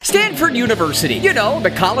Stanford University, you know,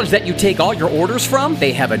 the college that you take all your orders from,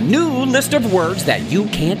 they have a new list of words that you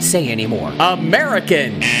can't say anymore.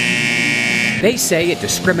 American. They say it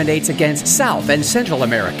discriminates against South and Central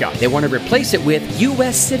America. They want to replace it with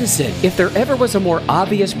U.S. citizen. If there ever was a more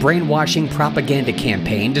obvious brainwashing propaganda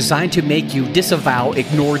campaign designed to make you disavow,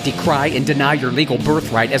 ignore, decry, and deny your legal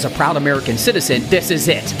birthright as a proud American citizen, this is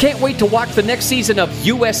it. Can't wait to watch the next season of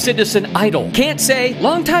U.S. Citizen Idol. Can't say,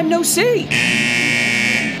 long time no see.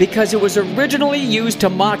 Because it was originally used to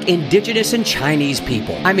mock indigenous and Chinese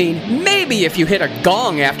people. I mean, maybe if you hit a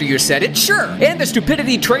gong after you said it, sure. And the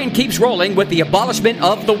stupidity train keeps rolling with the abolishment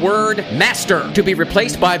of the word master, to be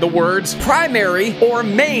replaced by the words primary or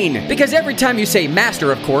main. Because every time you say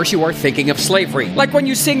master, of course, you are thinking of slavery. Like when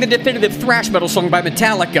you sing the definitive thrash metal song by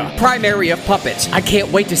Metallica, Primary of Puppets. I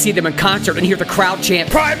can't wait to see them in concert and hear the crowd chant,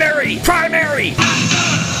 primary, primary!